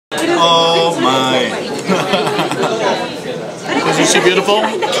Oh my. Isn't she beautiful?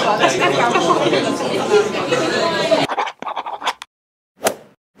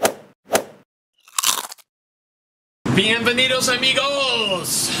 Bienvenidos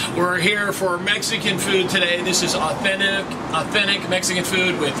amigos! We're here for Mexican food today. This is authentic Mexican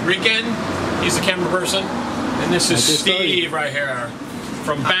food with Rican. He's the camera person. And this is Steve right here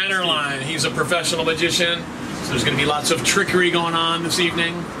from Bannerline. He's a professional magician. So there's going to be lots of trickery going on this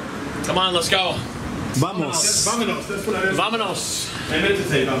evening. Come on, let's go. Vamos. Vámonos. That's what I meant. Vámonos. I meant to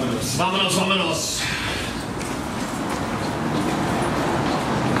say vámonos. Vámonos, vámonos.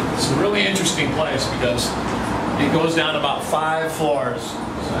 It's a really interesting place because it goes down about 5 floors.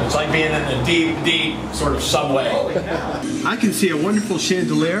 So it's like being in a deep sort of subway. I can see a wonderful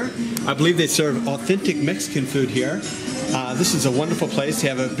chandelier. I believe they serve authentic Mexican food here. This is a wonderful place. They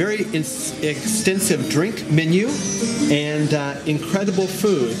have a very extensive drink menu and incredible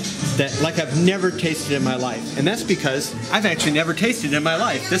food that like I've never tasted in my life. And that's because I've actually never tasted it in my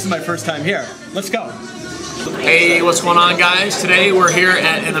life. This is my first time here. Let's go. Hey, what's going on, guys? Today we're here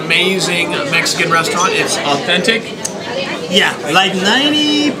at an amazing Mexican restaurant. It's authentic. Yeah, like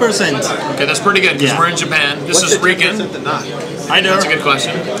 90%. Okay, that's pretty good because we're in Japan. This is Rican. I know. That's a good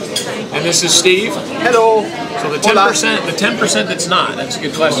question. And this is Steve. Hello. So the 10% that's not. That's a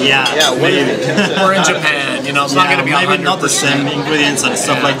good question. Yeah, maybe. We're in Japan. You know, it's not going to be 100%. Maybe not the same ingredients and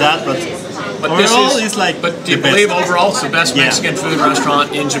stuff like that, but overall, it's like. But do you believe overall it's the best Mexican food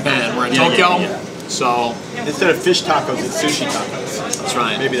restaurant in Japan? We're in Tokyo, so instead of fish tacos, it's sushi tacos. That's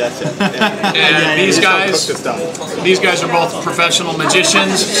right. Maybe that's it. And these guys are both professional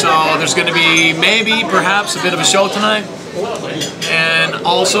magicians, so there's going to be perhaps a bit of a show tonight. And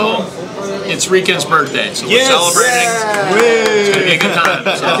also, it's Rican's birthday, so we're celebrating. It's going to be a good time.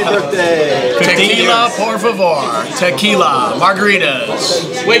 So. Happy birthday! Tequila, por favor. Tequila,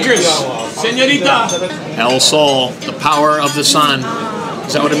 margaritas. Waitress, señorita. El Sol, the power of the sun.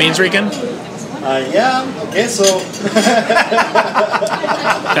 Is that what it means, Rican? Yeah, queso.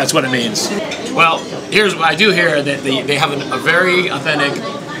 That's what it means. Well, here's what I do hear that they have a very authentic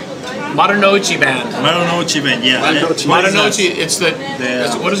Maranochi band. Maranochi band, yeah. Maranochi, it's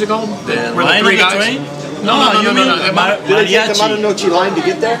what is it called? The Where the three guys? train? No. Did they take the Maranochi line to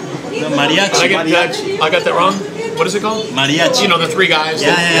get there? The mariachi. I got that wrong? What is it called? Mariachi. You know, the three guys.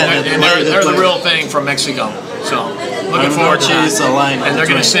 Yeah. And they're the real thing from Mexico. So, looking forward to that. And they're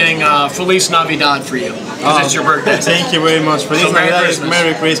going to sing Feliz Navidad for you. Because it's your birthday. Thank you very much. Feliz Navidad.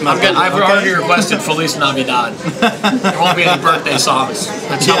 Merry Christmas. I've already requested Feliz Navidad. There won't be any birthday songs.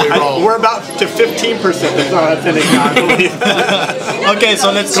 That's how we roll. We're about to 15%. That's not authentic, I believe. Okay,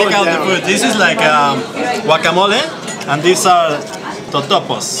 so let's check out the food. This is like guacamole, and these are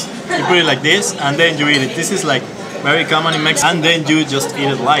totopos. You put it like this, and then you eat it. This is like very common in Mexico, and then you just eat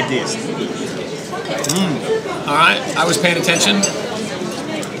it like this. All right, I was paying attention.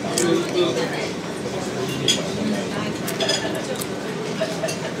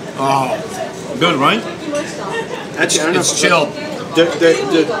 Oh, good, right? Actually, it's chilled.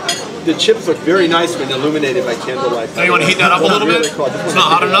 The chips look very nice when illuminated by candlelight. Oh, you want to heat that up a little bit? It's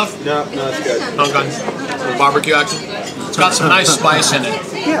not hot enough? No, it's good. Okay. Barbecue action. It's got some nice spice in it.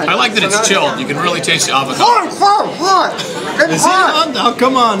 I like that it's chilled. You can really taste the avocado. Hot! Is it hot? Oh,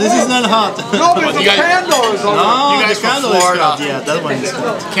 come on, this is not hot. No, there's a candle. No, you guys the candle from is Florida. hot. Yeah, that one is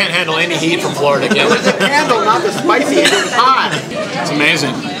hot. Can't handle any heat from Florida, can you? It's the candle, not the spicy. It's hot. It's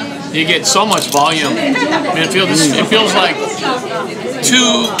amazing. You get so much volume. I mean, it feels like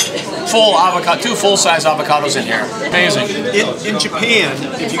two full-size avocados in here. Amazing. In Japan,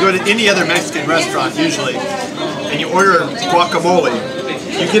 if you go to any other Mexican restaurant, usually, and you order guacamole,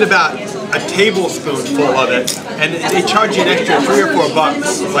 you get about a tablespoonful of it, and they charge you an extra $3 or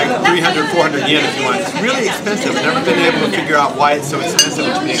 $4, like 300, 400 yen if you want. It's really expensive. I've never been able to figure out why it's so expensive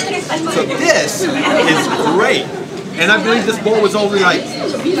in Japan. So this is great. And I believe this bowl was only like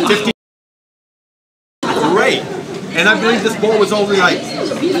 50. Great. And I believe this bowl was only like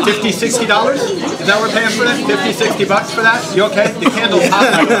 $50, $60. Is that what we're paying for that? $50, $60 for that? You okay? The candle's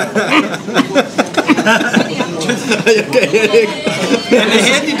hot like that. And the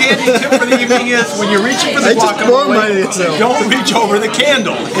handy dandy tip for the evening is when you're reaching for the guacamole, don't reach over the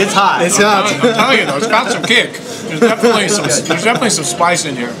candle. It's hot. It's hot. I'm telling you though, it's got some kick. There's definitely some spice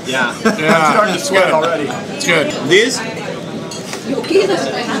in here. Yeah. I'm starting to sweat already. It's good. This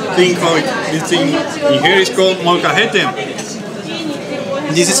thing in here is called molcajete.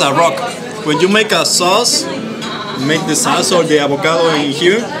 This is a rock. When you make a sauce, make the sauce or the avocado in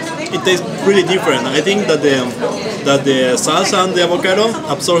here, it tastes pretty different. I think that the salsa and the avocado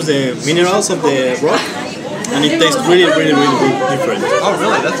absorbs the minerals of the rock, and it tastes really different. Oh,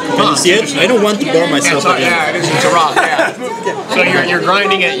 really? That's cool. Can you see it? I don't want to burn myself again. Yeah, it is. It's a rock. Yeah. So you're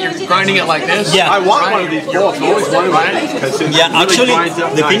grinding it. You're grinding it like this. Yeah. I want one of these bowls. I always wanted one of these because it Yeah, really actually, grinds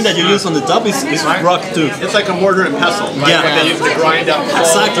up the nice. thing that you use on the top is rock too. It's like a mortar and pestle. Right? Yeah. What they use to grind up.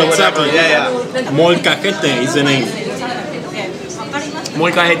 Exactly, exactly. Yeah. Molcajete is the name.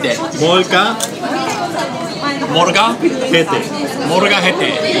 Molcajete. Molcajete. Molcajete. Molcajete.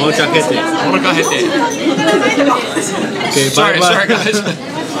 Molcajete. Okay, Sorry, bye. sorry guys.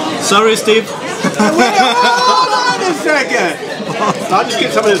 Sorry, Steve. Wait, hold on a second. I'll just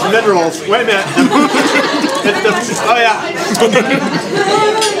get some of these minerals. Wait a minute. Oh yeah.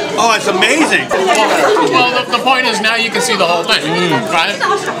 Oh, it's amazing. Well, the point is now you can see the whole thing, right?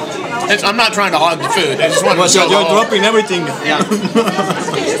 I'm not trying to hog the food. I just want to show the You're whole. dropping everything. Yeah.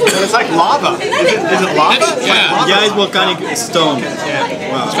 It's like lava. Is it lava? Yeah. Yeah, it's volcanic stone.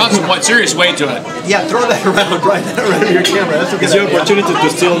 It's got some serious weight to it. Yeah, throw that around right in your camera. That's a good It's your idea. opportunity to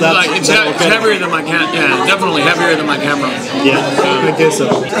steal that. Like it's that heavier than my camera. Yeah, definitely heavier than my camera. Yeah, I guess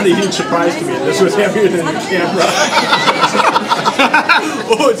so. It's not a huge surprise to me. This was heavier than your camera.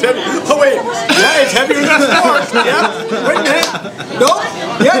 Oh, it's heavy. Oh, wait. Yeah, it's heavier than the fork. Yeah. Wait a minute. Nope.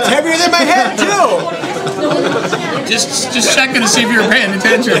 Yeah, it's heavier than my head, too. Just checking to see if you're paying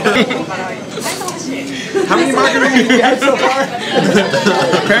attention. How many margaritas have you had so far?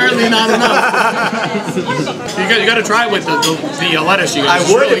 Apparently not enough. You got to try it with the lettuce. You guys.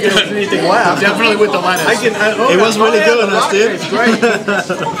 I would if there was anything left. Definitely with the lettuce. It was really good, huh, Steve? It's great.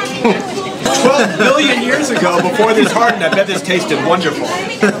 12 billion years ago, before this hardened, I bet this tasted wonderful.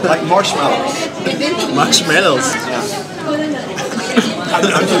 Like marshmallows. Marshmallows. I'm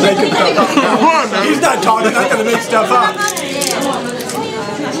just making stuff up now. He's not talking, I'm going to make stuff up.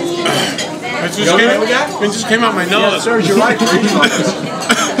 It just came out my nose. Yeah, serves you right.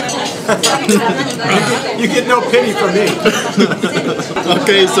 You get no pity from me.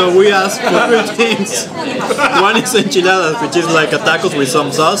 Okay, so we asked for 3 things. One is enchiladas, which is like a tacos with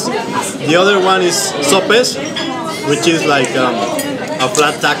some sauce. The other one is sopes, which is like a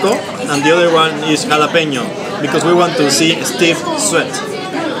flat taco. And the other one is jalapeno, because we want to see Steve sweat.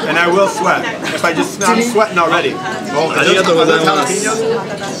 And I will sweat. If I'm sweating already. Arigato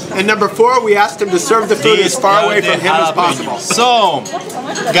gozaimasu. And number 4, we asked him to serve the food as far away from him as possible. So,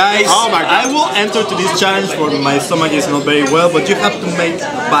 guys, Oh my God. I will enter to this challenge for my stomach is not very well, but you have to make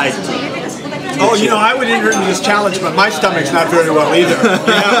bite. Oh, you know, I would enter into this challenge, but my stomach's not very well either.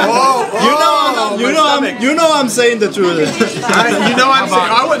 Yeah. You know I'm saying the truth. I'm saying,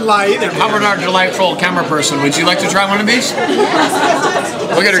 I wouldn't lie either. How about our delightful camera person? Would you like to try one of these?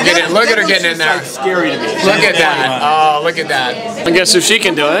 Look at her getting. Look at her getting in there. That's scary to me. Look at that. Oh, look at that. I guess if she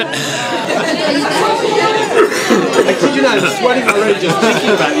can do it. I kid you not, I'm sweating already just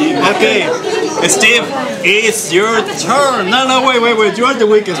thinking about eating. Okay, Steve, it's your turn. No, wait. You are the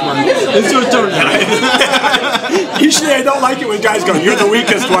weakest one. It's your turn. Usually I don't like it when guys go, you're the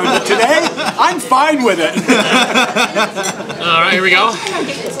weakest one, but today, I'm fine with it. All right, here we go.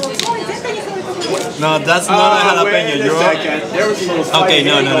 No, that's not a jalapeno. Wait a second. There was a little Okay,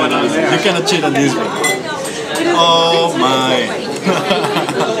 no. there. You cannot cheat on this one. Oh my.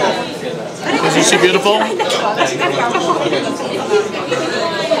 Isn't she beautiful?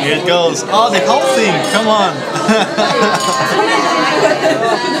 Here it goes. Oh, the whole thing. Come on.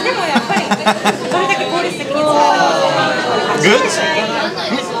 Good?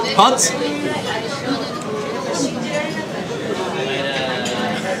 Hot?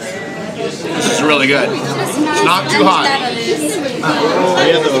 This is really good. It's not too hot.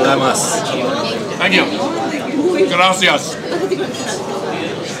 Arigato gozaimasu. Thank you. Gracias.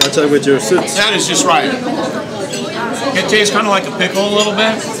 Watch out with your suits. That is just right. It tastes kind of like a pickle a little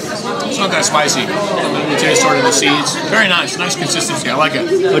bit. It's not that spicy. And then you taste sort of the seeds. Very nice. Nice consistency. I like it.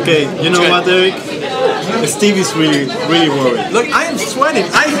 Okay, you know what, Eric? Steve is really worried. Look, I am sweating.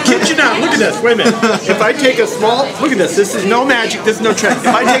 I kid you not. Look at this. Wait a minute. If I take a small, look at this. This is no magic. This is no trick. If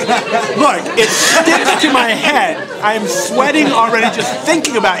I take, look, it sticks to my head. I am sweating already just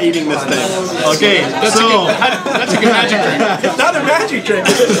thinking about eating this thing. Okay, That's a good magic trick. It's not a magic trick.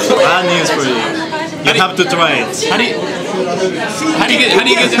 bad news for you. You have to try it. How do you get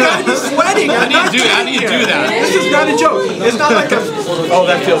to I'm that? sweating. How do you do that? This is not a joke. It's not like a. Oh,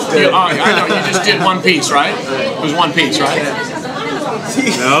 that feels good. Oh, I know. You just did one piece, right? It was one piece, right?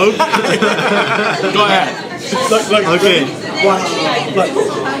 No? Go ahead. Look. Okay. Watch. Look.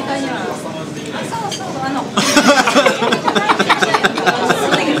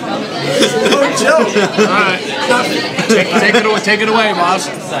 No joke. All right. Take it away, boss.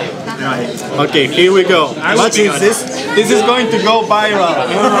 Right. Okay, here we go. What is this? This is going to go viral.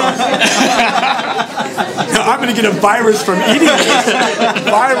 I'm going to get a virus from eating this.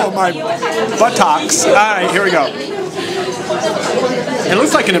 Viral my buttocks. All right, here we go. It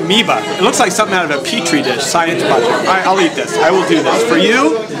looks like an amoeba. It looks like something out of a petri dish. Science project. All right, I'll eat this. I will do this for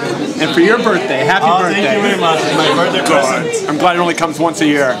you and for your birthday. Happy birthday! Thank you very much. My birthday present. I'm glad it only comes once a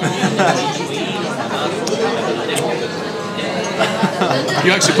year.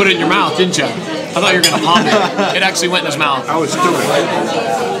 You actually put it in your mouth, didn't you? I thought you were going to palm it. It actually went in his mouth. I was doing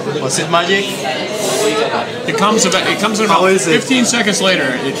it. Was it magic? It comes in about 15 seconds later.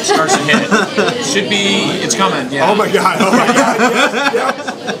 It starts to hit. Should be. It's coming. Yeah. Oh my god! Oh my god! Yes,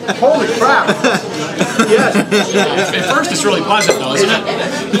 yes. Holy crap! Yes. At first, it's really pleasant, though, isn't it?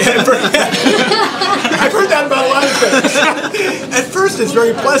 I've heard that about a lot of things. At first, it's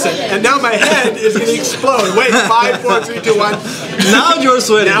very pleasant, and now my head is going to explode. Wait, 5, 4, 3, 2, 1. Now you're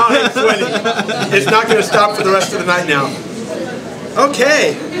sweating. Now I'm sweating. It's not going to stop for the rest of the night now.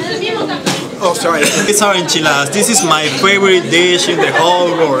 Okay. Oh, sorry. These are enchiladas. This is my favorite dish in the whole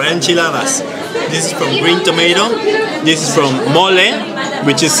world, enchiladas. This is from green tomato. This is from mole,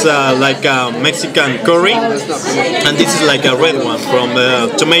 which is like a Mexican curry. And this is like a red one from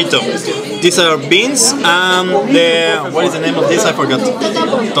tomato. These are beans and what is the name of this? I forgot.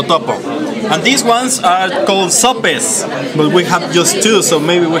 Totopo. And these ones are called sopes, but we have just 2, so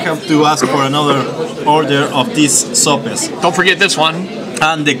maybe we have to ask for another order of these sopes. Don't forget this one.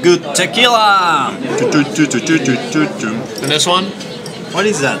 And the good tequila. And this one? What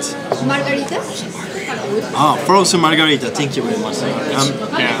is that? Margaritas? Oh, frozen margarita. Thank you very much.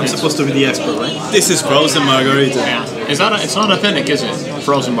 I'm supposed to be the expert, right? This is frozen margarita. Yeah. It's not authentic, is it?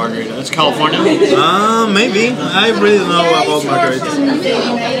 Frozen margarita. It's California? Maybe. I really don't know about margaritas.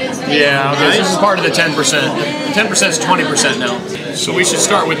 Yeah, okay. This is part of the 10%. 10% is 20% now. So we should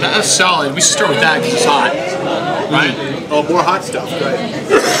start with that. That's solid. We should start with that because it's hot. Right? Oh, more hot stuff, right?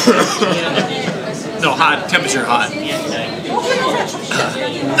 No, hot. Temperature hot.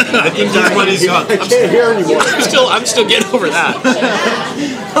 I think this one is hot. I can't hear anymore. I'm still getting over that.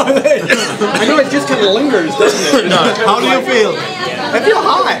 I know it just kind of lingers, doesn't it? How do you feel? I feel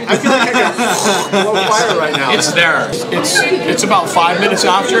hot. I feel like I got a little fire right now. It's there. It's about 5 minutes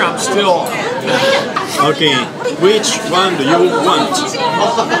after. I'm still Okay, which one do you want?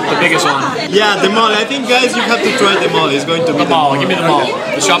 the biggest one. Yeah, the mall. I think, guys, you have to try the mall. It's going to be The mall. Give me the mall.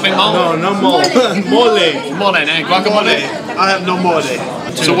 The shopping mall. No, no mall. Mole. Mole, eh? Guacamole. I have no mole.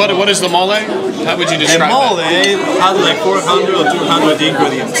 So what is the mole? How would you The describe mole it? has like 400 or 200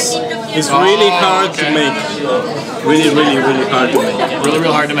 ingredients. It's really hard to make. Really, really, really hard to make. Really,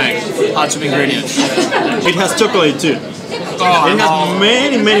 real hard to make. Lots of ingredients. It has chocolate too. Oh, It has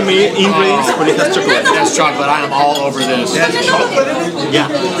many, many, many ingredients, but it has chocolate. That's chocolate. I am all over this. It has chocolate in it? Yeah.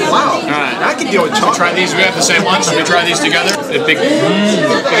 Wow. Alright. I can deal with chocolate. Try these. We have the same ones. Should we try these together? A big. We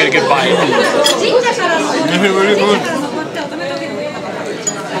get a good bite. Very, very good.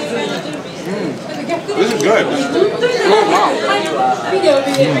 This is good. Oh, wow.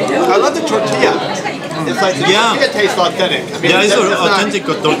 I love the tortilla. It's like the tortilla tastes authentic. I mean, Yeah, it's an not- authentic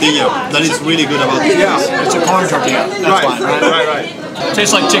tortilla. That is really good about it. Yeah. It's a corn tortilla. That's Right, why. right.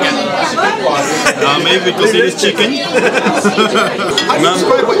 Tastes like chicken. Maybe because it is chicken. How do you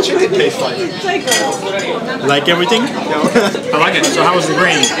describe what chicken tastes like? Like everything. I like it. So how was the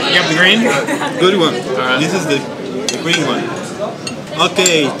green? You have the green? Good one. This is the green one.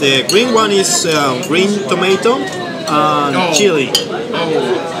 Okay, the green one is green tomato and chili.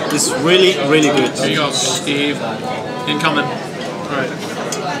 Oh, It's really, really good. there you go, Steve. Incoming. Alright.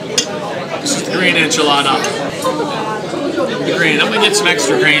 This is the green enchilada. The green. I'm gonna get some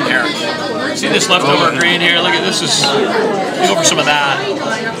extra green here. See this leftover green here? Look at this. Go for some of that.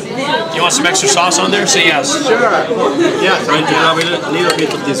 You want some extra sauce on there? Say yes. Sure. Yeah, Trying to have a little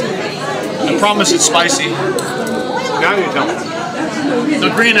bit of this one. I promise it's spicy. now you tell me. The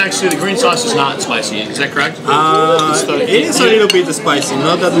green sauce is not spicy. Is that correct? It is a little bit spicy,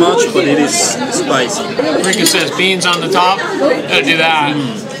 not that much, but it is spicy. Rika says beans on the top. Gotta do that.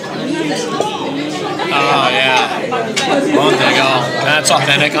 Oh yeah. Oh, there you go. That's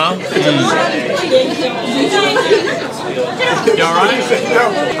authentic, huh? You alright?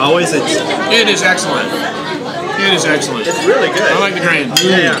 How is it? It is excellent. It is excellent. It's really good. I like the green.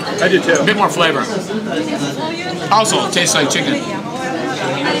 Yeah, I do too. A bit more flavor. Also, it tastes like chicken.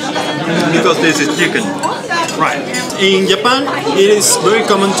 Because this is chicken. Right. In Japan, it is very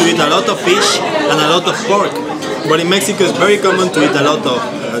common to eat a lot of fish and a lot of pork. But in Mexico, it's very common to eat a lot of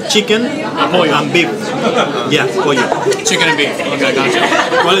chicken and beef. Yeah, pollo. Chicken and beef. Okay, gotcha.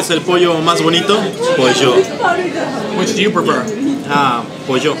 ¿Cuál es el pollo más bonito? Pollo. Which do you prefer?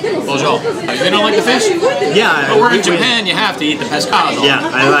 pollo. Pollo. You don't like the fish? Yeah. But we're in Japan, you have to eat the pescado. Yeah,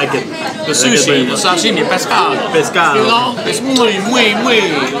 I like it. The sushi, the sashimi, pescado. Pescado. You know? It's muy.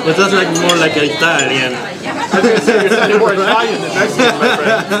 But that's like more like Italian. You're more Italian than Mexican, my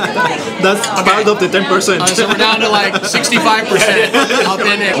friend. That's part of the 10%. So we're down to like 65%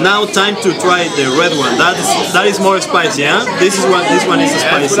 authentic. Now time to try the red one. That is more spicy, huh? This one is That's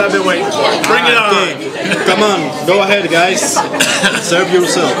spicy. what I've been waiting for. Bring it on. Okay, come on, go ahead, guys. Serve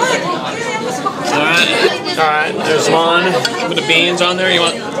yourself. Alright, there's one with the beans on there. You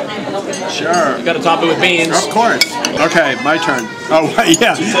want? Sure. You gotta top it with beans. Of course. Okay, my turn. Oh,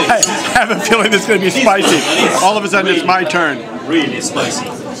 yeah. I have a feeling it's going to be spicy. All of a sudden, it's my turn. Really spicy.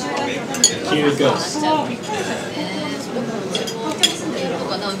 Here it goes.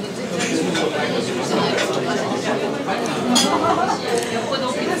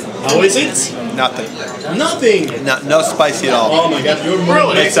 How is it? Nothing. Nothing. No spicy at all. Oh my god, you're more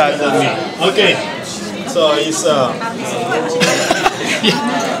Really? Mexican than me. Okay. So it's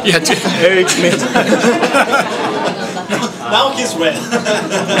Yeah, dude. Eric Smith. Now he's red.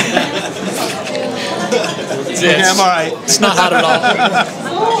 Okay, I'm alright. It's not hot at all.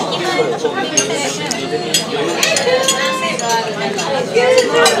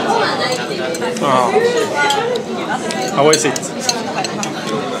 How is it?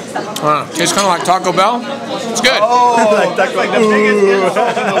 Tastes kind of like Taco Bell. It's good. Oh, that's like the biggest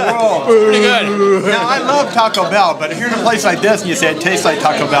insult in the world. Pretty good. Now, I love Taco Bell, but if you're in a place like this and you say it tastes like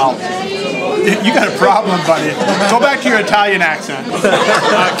Taco Bell, you got a problem, buddy. Go back to your Italian accent.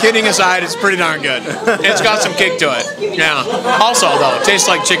 Kidding aside, it's pretty darn good. It's got some kick to it. Yeah. Also, though, it tastes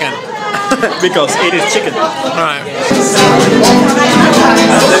like chicken. Because it is chicken. All right.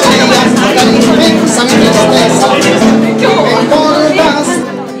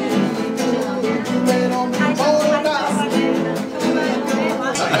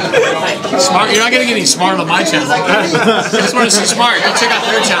 Smart. You're not gonna get any smart on my channel. I just want to see smart. Go check out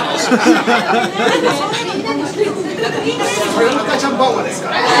their channels.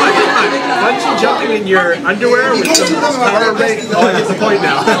 Bungee jumping in your underwear with some power rate. Oh, I get the point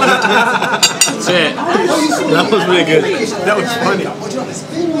now. That's it. That was really good. That was funny.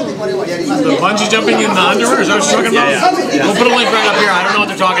 The bungee jumping in the underwear, is that what you're talking about? Yeah. We'll put a link right up here. I don't know what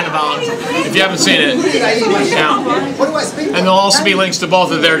they're talking about if you haven't seen it. Yeah. And there'll also be links to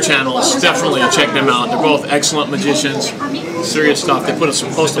both of their channels. Definitely check them out. They're both excellent magicians. Serious stuff. They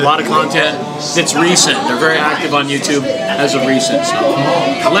post a lot of content that's recent. They're very active on YouTube as of recent. So.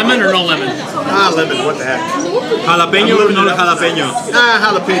 Lemon or no lemon? Ah, lemon, what the heck. Jalapeno or no jalapeno? Ah,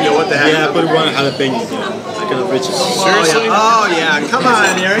 jalapeno, what the heck. Yeah, put one jalapeno. I cannot reach it. Seriously? Oh, yeah. Come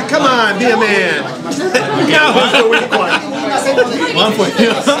on, Eric. Come on, be a man. Now who's the weak one? One for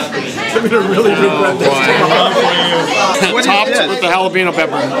you. I'm going to really regret this. One for you. What is Topped this? with the jalapeno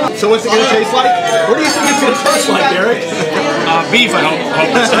pepper. So what's it going to taste like? What do you think it's going to taste like, Eric? Beef, I hope.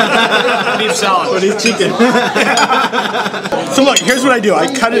 Beef salad. But it's chicken. So look, here's what I do. I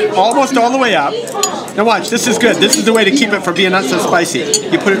cut it almost all the way up. Now watch, this is good. This is the way to keep it from being not so spicy.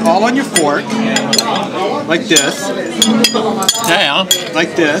 You put it all on your fork, like this, Yeah.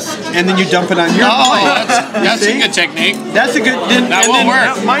 like this, and then you dump it on your plate. That's a good technique. That's a good. That will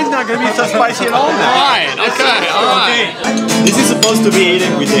work. Mine's not going to be so spicy at all All now. right. Okay. All right. This is supposed to be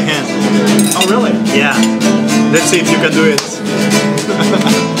eaten with the hand. Oh really? Yeah. Let's see if you can do it.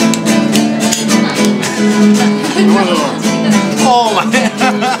 Oh my.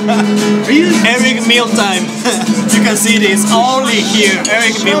 Eric mealtime. You can see this only here.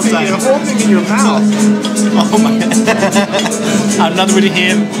 Eric The mealtime. whole thing in your mouth. Oh my. I'm not with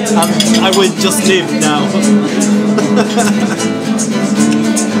him. I will just leave now.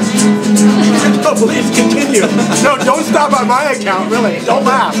 No, please continue. No, don't stop on my account, really. Don't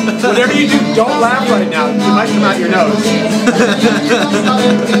laugh. Whatever you do, don't laugh right now. You might come out your nose.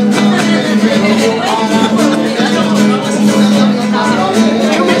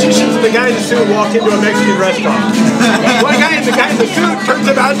 Two magicians and the guy in the suit walk into a Mexican restaurant. One guy and the guy in the suit turns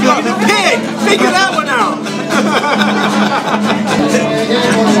him out and goes, "Pig! Figure that one out!"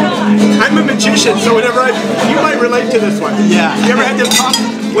 I'm a magician, so whenever you might relate to this one. Yeah. You ever had this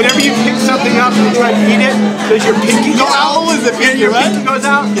problem? Whenever you pick something up and you try to eat it, does your pinky go out? Always the pinky, Your right? pinky goes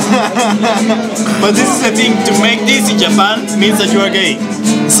out? But this is the thing, to make this in Japan means that you are gay.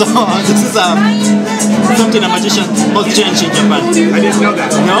 So this is something a magician must change in Japan. I didn't know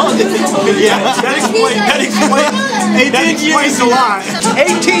that. No? Yeah. That explains a lot.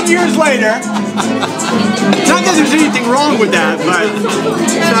 18 years later, not that there's anything wrong with that, but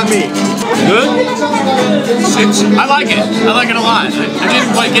it's not me. Good? I like it. I like it a lot. I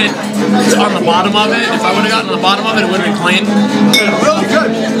didn't quite get on the bottom of it. If I would have gotten on the bottom of it, it would have been clean. Really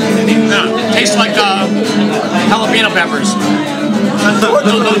good. Yeah, tastes like jalapeno peppers.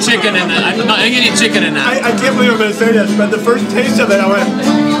 No chicken in that. I didn't get any chicken in that. I can't believe I'm going to say this, but the first taste of it, I went,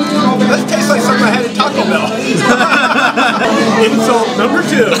 that tastes like something I had at Taco Bell. Insult number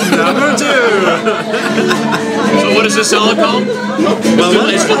 2. Number 2. So what is this salad called?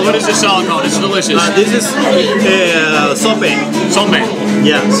 What is this salad called? It's delicious. This is sope. Sope.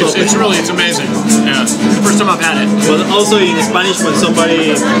 Yeah, sope. It's amazing. Yeah, it's the first time I've had it. But also in Spanish, when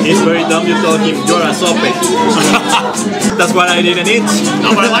somebody is very dumb, you tell him, you're a sope. That's what I didn't eat.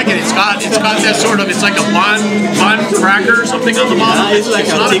 No, but I like it. It's got that sort of, it's like a bun cracker or something on the bottom. It's like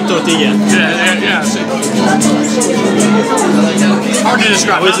a thick tortilla. Yeah. It's hard to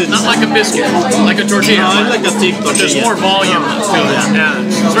describe. Not like a biscuit, like a tortilla. No, it's like a thick tortilla. But there's more volume to it. Yeah,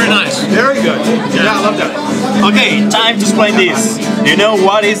 it's very nice. Very good. Yeah, I love that. Okay, time to explain this. You know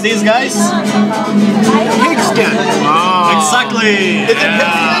what is this, guys? Pig skin. Oh, Exactly.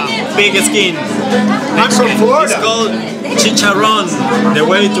 yeah. Pig skin. I'm from Florida. It's called chicharrón. The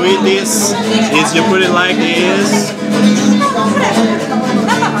way to eat this is you put it like this.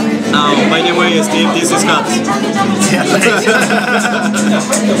 By the way, Steve, this is hot.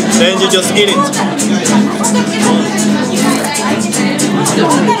 Then you just eat it.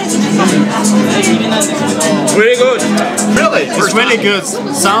 Really good. Really? It's really good.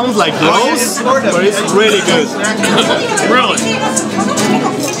 Sounds like gross, but it's really good. Really?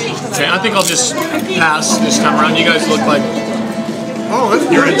 Okay, I think I'll just pass this time around. You guys look like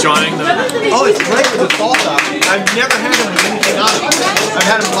you're enjoying them. Oh, it's great with the salsa. I've never had them with anything on it. I've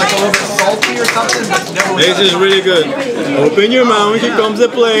had them like a little bit salty or something, but never with This is really good. Open your mouth, here comes the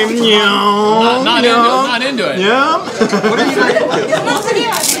plane. Not into it. Yeah. What are you not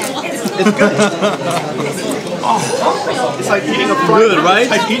into? It's good. Oh, it's like eating a fried. Good, right?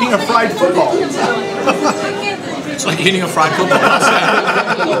 It's like eating a fried football. It's like eating a fried football.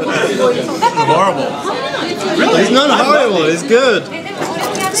 Horrible. Really? It's not horrible, it's good.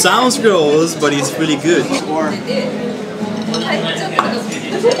 Sounds gross, but it's really good.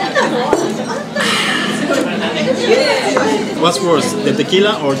 What's worse, the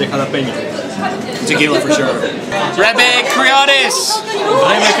tequila or the jalapeno? Tequila for sure. Rebe Criades!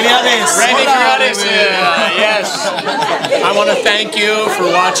 Rebe Criades! Yes. I want to thank you for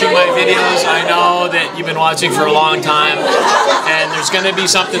watching my videos. I know that you've been watching for a long time, and there's going to be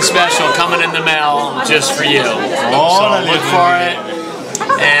something special coming in the mail just for you. So look for it.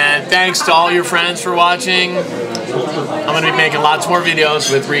 And thanks to all your friends for watching. I'm going to be making lots more videos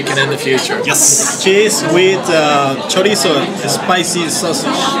with Rican in the future. Yes. Cheese with chorizo, spicy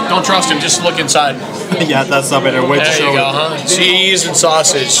sausage. Don't trust him, just look inside. Yeah, that's a better way to There show you go, it. huh? Cheese and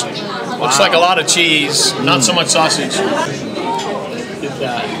sausage. Looks like a lot of cheese, not so much sausage. Get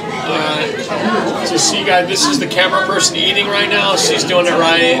that. Alright. So see guys, this is the camera person eating right now. She's doing it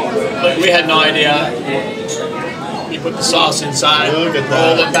right. Look, we had no idea. You put the sauce inside, Look at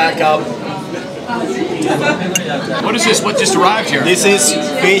that. roll it back up. What is this? What just arrived here? This is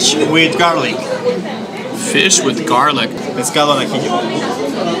fish with garlic. Fish with garlic. Pescado al ajillo.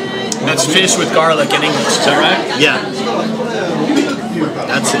 That's fish with garlic in English, is that right? Yeah.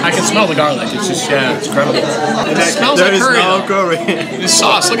 That's it. I can smell the garlic. It's just, yeah, it's incredible. It smells There like is curry. no though. curry. This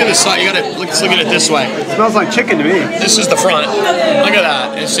sauce, look at this sauce. You gotta look at it this way. It smells like chicken to me. This is the front. Look at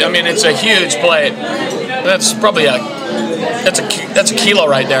that. I mean, it's a huge plate. That's probably that's a kilo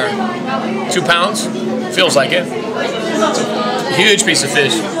right there. 2 pounds? Feels like it. It's a huge piece of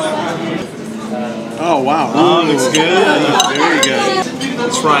fish. Oh, wow. Oh, looks good. Very good.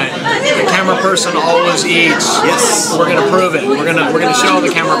 That's right. The camera person always eats. Yes. We're gonna prove it. We're gonna show the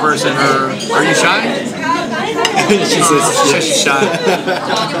camera person. Are you shy? She says She's shy.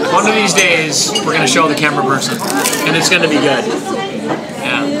 One of these days, we're gonna show the camera person, and it's gonna be good.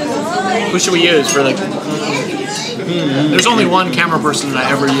 Yeah. Who should we use for the? There's only one camera person that I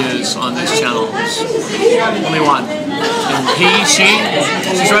ever use on this channel. Only one. And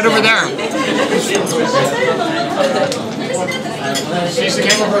she's right over there. She's the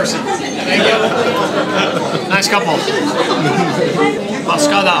camera person. Thank you. Nice couple.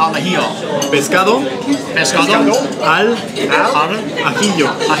 Pescado al ajillo. Pescado al ajillo.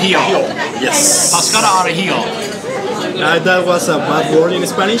 Ajillo. Yes. Pescado al ajillo. That was a bad word in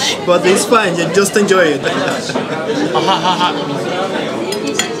Spanish, but it's fine. You just enjoy it.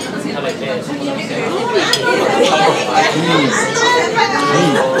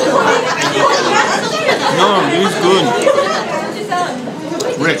 No, it's good.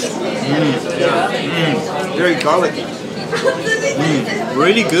 Rich. Very garlicky.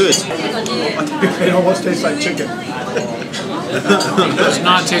 Really good. It almost tastes like chicken. It does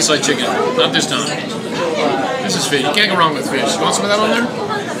not taste like chicken. Not this time. This is fish. You can't go wrong with fish. You want some of that on there?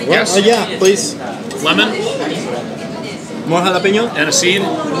 Yes. Yeah, please. Lemon More jalapeno. and a seed.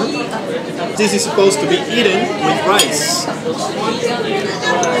 This is supposed to be eaten with rice.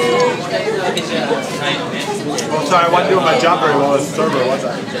 Well, sorry, I wasn't doing my job very well as a server, was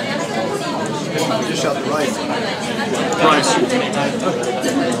I? Just out the rice. Rice.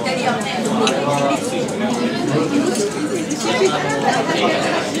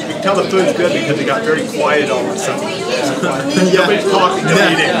 You can tell the food's good because it got very quiet all of a sudden. Nobody's talking, no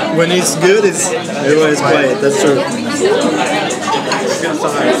eating. When it's good, everybody's quiet. That's true.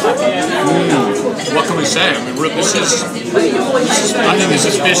 What can we say? I mean, this is. I think this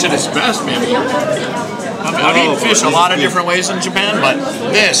is fish at its best, man. I've eaten fish a lot of different ways in Japan, but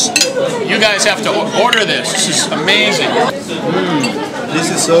this, you guys have to order this. This is amazing. This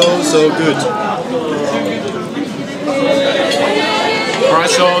is so good. All right,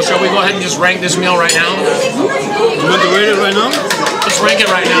 so shall we go ahead and just rank this meal right now? You want to rate it right now? Let's rank it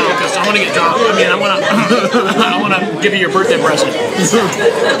right now because I want to get drunk. I mean, I want to give you your birthday present.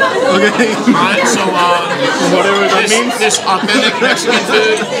 Okay. All right, so whatever that means. This authentic Mexican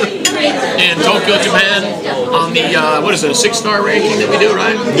food in Tokyo, Japan, on the what is it, a 6-star ranking that we do,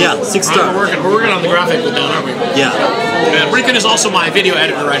 right? Yeah, 6-star. We're working on the graphic with that, aren't we? Yeah. And Rican is also my video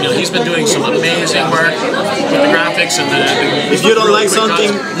editor right now. He's been doing some amazing work with the graphics and the. If you don't like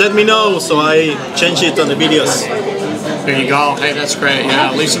something, let me know so I change it on the videos. There you go. Hey, that's great.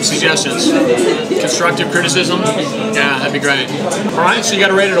 Yeah, leave some suggestions. Constructive criticism. Yeah, that'd be great. All right, so you got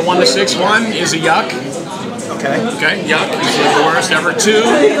to rate it a 1 to 6. 1 is a yuck. Okay. Okay, yuck is the worst ever. 2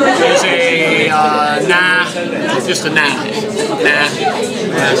 is a nah, just a nah. Nah.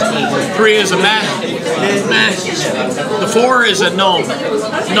 3 is a meh. Meh. The 4 is a nom.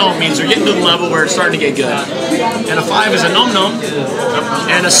 Nom means you're getting to the level where it's starting to get good. And a 5 is a nom nom.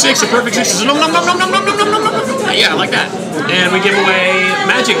 And a 6, a perfect 6 is a nom nom nom nom nom nom nom nom nom. Yeah, like that. And we give away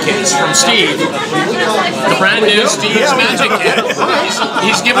magic kits from Steve. The brand new Steve's magic kit.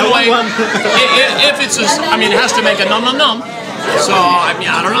 He's giving away. If it's a, I mean, it has to make a num num num. So I mean,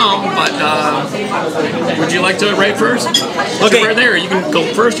 I don't know, but would you like to rate first? Okay. Right there. You can go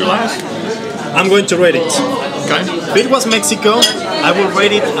first or last. I'm going to rate it. Okay. If it was Mexico, I would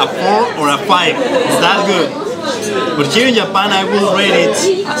rate it a 4 or a 5. It's that good. But here in Japan, I will rate it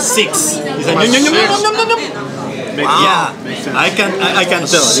a 6. It's a yeah, I can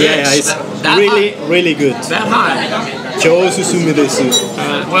tell. Yeah, it's really good. That high.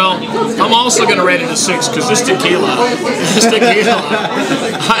 Well, I'm also going to rate it a 6 because this tequila,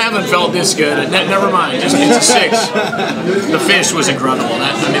 I haven't felt this good. Never mind, it's a 6. The fish was incredible.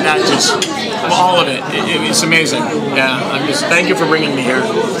 That just, all of it. It's amazing. Yeah, thank you for bringing me here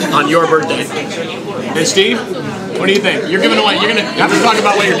on your birthday. Hey, Steve, what do you think? You're giving away. You're going to have to talk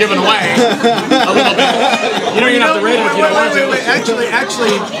about what you're giving away a little bit. You don't even have to rate it if you don't want to.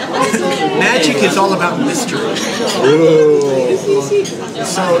 Actually, magic is all about mystery.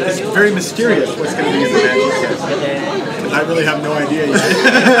 So it's very mysterious what's going to be in the magic kit. I really have no idea yet.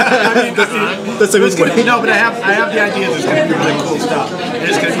 That's a good way. No, but I have the idea there's going to be really cool stuff.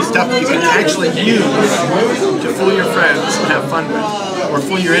 There's going to be stuff you can actually use to fool your friends and have fun with. Or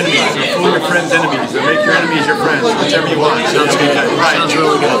fool your enemies, or fool your friends' enemies, or make your enemies your friends, whichever you want. Sounds good. Right. Sounds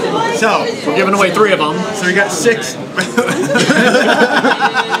really good. So, we're giving away 3 of them. So we got 6. On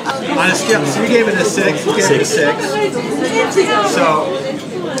a scale, so you gave it a 6, you gave it a 6. So,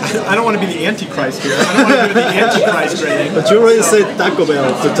 I don't want to be the Antichrist here. I don't want to do the Antichrist rating. But you already said Taco Bell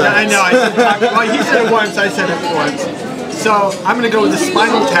 2 times. I know, I said Taco Bell. Well, he said it once, I said it once. So I'm going to go with the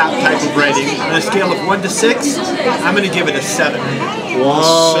Spinal Tap type of rating. On a scale of 1 to 6, I'm going to give it a 7.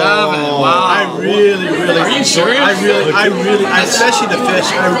 Wow. 7. Wow. I really. Are you serious? I really, especially the fish.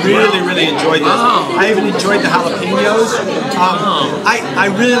 I really enjoyed this. Wow. I even enjoyed the jalapenos. I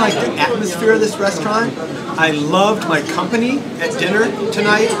really like the atmosphere of this restaurant. I loved my company at dinner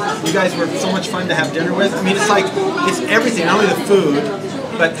tonight. You guys were so much fun to have dinner with. I mean, it's everything, not only the food,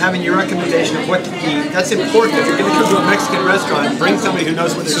 but having your recommendation of what to eat. That's important. If you're going to come to a Mexican restaurant, bring somebody who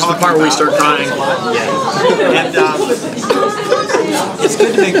knows what they're talking about. This is the part where we start crying. And it's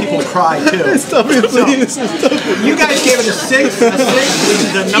good to make people cry, too. Stop it, please. So, you guys gave it a 6. A 6, which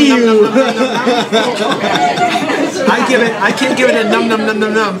is a num num num num num num. I can't give it a num num num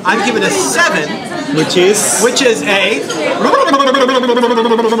num num. I give it a 7. Which is a...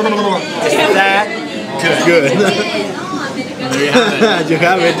 That Good. Good. There you have it. You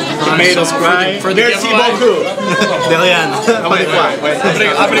have it. You made us cry. For the Merci giveaway. beaucoup. Delian.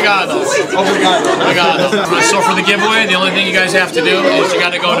 Obrigado. So for the giveaway, the only thing you guys have to do is you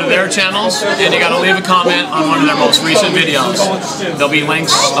got to go to their channels and you got to leave a comment on one of their most recent videos. There'll be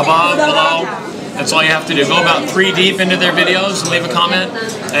links above, below. That's all you have to do. Go about 3 deep into their videos and leave a comment,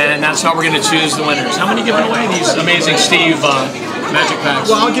 and that's how we're going to choose the winners. How many giving away these amazing Steve magic packs?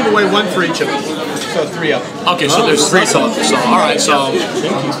 Well, I'll give away 1 for each of them. So 3 of them. Okay, so there's 3 total. So all right, so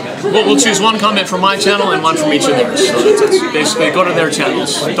we'll choose 1 comment from my channel and 1 from each of theirs. So that's basically go to their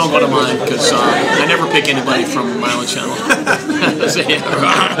channels. Don't go to mine because I never pick anybody from my own channel. So, yeah.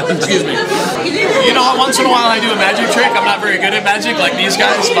 Excuse me. You know, once in a while I do a magic trick. I'm not very good at magic like these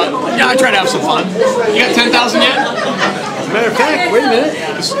guys, but yeah, I try to have some fun. You got 10,000 yet? Matter of fact, wait a minute.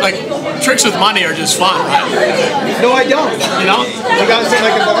 It's like tricks with money are just fun, right? No, I don't. You know? You got something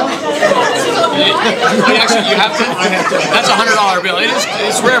I can borrow? You have to. I have to. That's a $100 bill.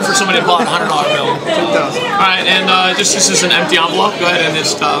 It's rare for somebody to pull out a $100 bill. 10,000. All right, and this is an empty envelope. Go ahead and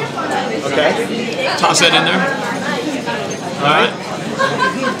just Okay. toss that in there. All right.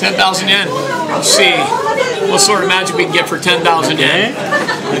 10,000 yen. Let's see what sort of magic we can get for 10,000 yen.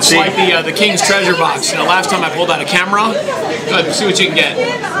 It's like the King's Treasure Box. You know, last time I pulled out a camera. Go ahead, see what you can get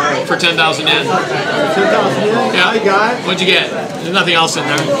for 10,000 yen. 10,000 yen? Yeah. I got. What'd you get? There's nothing else in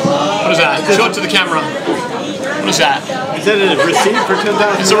there. What is that? Show it to the camera. What is that? Is that a receipt for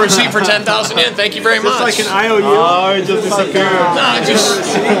 10,000? It's a receipt for 10,000 yen. Thank you very much. Just like an IOU? Oh, it just disappeared. Just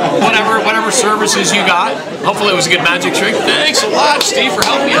whatever services you got. Hopefully it was a good magic trick. Thanks a lot, Steve, for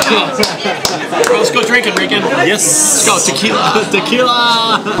helping me out. Well, let's go drinking, Rican. Yes. Let's go, tequila.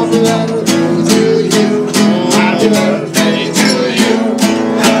 Tequila.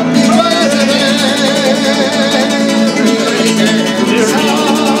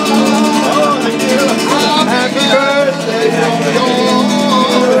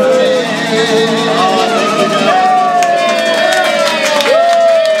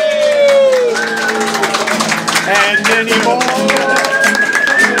 And many more.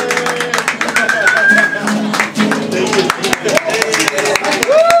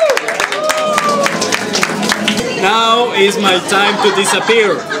 Now is my time to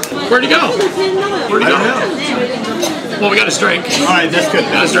disappear. Where'd he go? Where'd he go? Well, we got his drink. All right, that's good.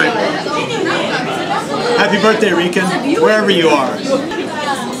 Got his drink. Happy birthday, Rican, wherever you are.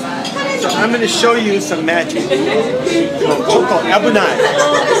 So I'm going to show you some magic. Chotto abunai.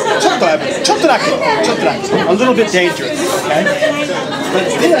 Chotto, a little bit dangerous, okay? But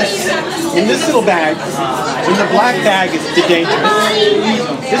this, in this little bag, when the black bag is dangerous,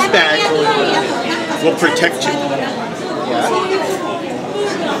 this bag will protect you. Yeah?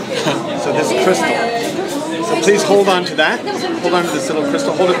 So this crystal. So please hold on to that. Hold on to this little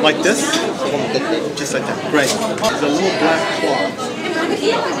crystal. Hold it like this. Just like that. Great. There's a little black claw.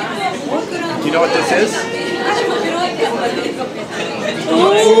 You know what this is?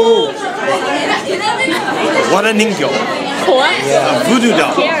 Ooh. What a ningyo. A voodoo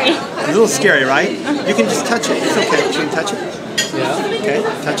doll. Scary. A little scary, right? You can just touch it. It's okay. You can touch it. Yeah. Okay,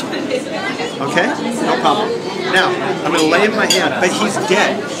 touch it. Okay? No problem. Now, I'm going to lay in my hand, but he's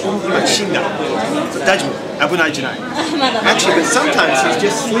dead. Actually, but sometimes he's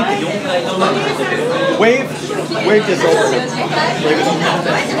just sleeping. Wave this over. Wave it over.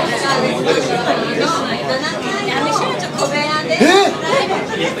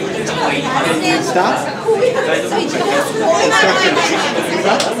 Stop.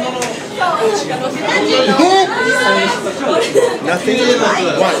 Nothing.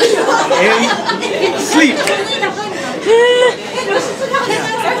 Watch. And sleep.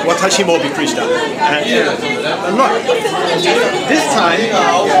 Watashi mo bikuri shita. And look, this time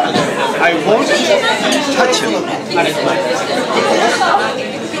I won't touch him.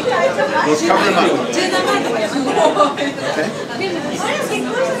 Let's cover him up. Okay?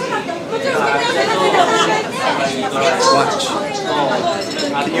 Watch.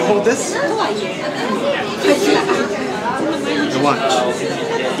 Can you hold this? And watch.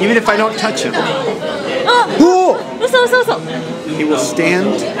 Even if I don't touch him, he will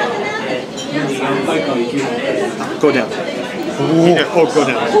stand. Go down. Oh, go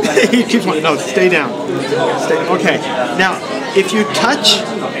down. He keeps wanting. No, stay down. Stay. Okay. Now, if you touch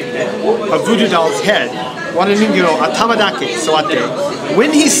a voodoo doll's head, when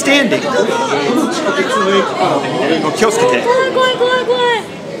he's standing,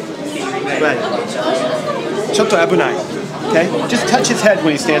 okay? Just touch his head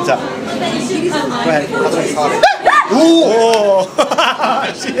when he stands up. Go ahead. Oh!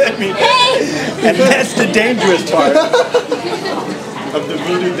 She hit me. And that's the dangerous part of the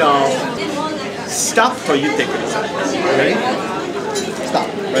voodoo doll Stop till you take it. Ready? Stop.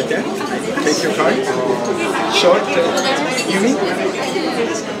 Right there. Take your card. Show it to Yumi. Okay.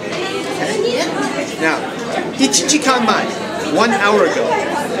 Now, 1時間前, 1 hour ago,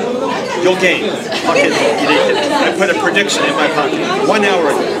 you'll gain. Pocket I put a prediction in my pocket. 1 hour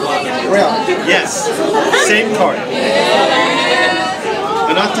ago. Real. Yes. Same card.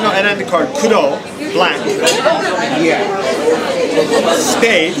 Anata no enemy card. Kuro. Black. Yeah.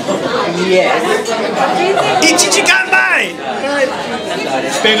 Spade. Yes. 1時間前!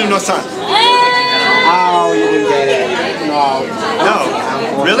 Spade no san. Oh, you didn't get it. No.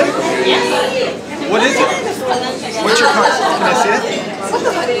 No. Really? What is it? What's your card? Can I see it?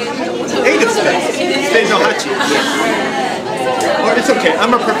 8 of spades. Spade no hachi. Oh, it's okay.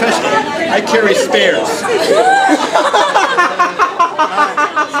 I'm a professional. I carry spares. Spade no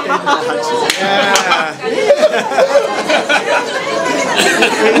hachi. Yeah.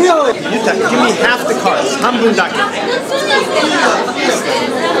 Really? Yuta, give me half the cards. Hanbun dake.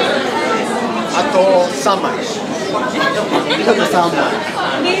 Ato 3枚.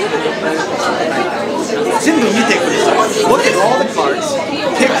 Zenbu mite kudasai. Look at all the cards.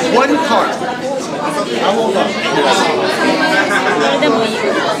 Pick one card. I will look.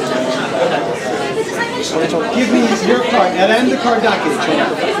 Give me your card. And then the card dake.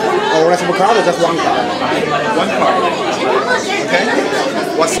 Oh, rest of the card or just one card? One card. Okay?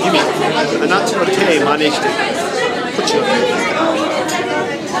 What's give me? Anatsu no te maneshite. Put your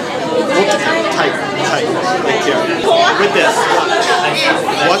tight. Like here. With this,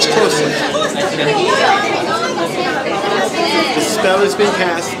 watch closely. The spell has been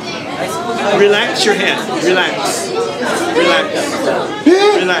cast. Relax your hand. Relax.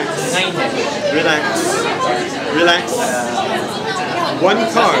 One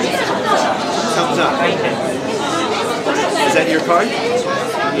card comes up. Is that your card?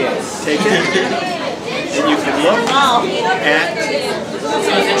 Yes. Take it. And you can look at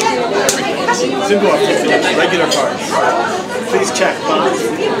regular cards. Please check box.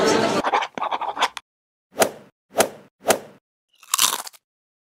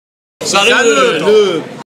 Salud! Salud.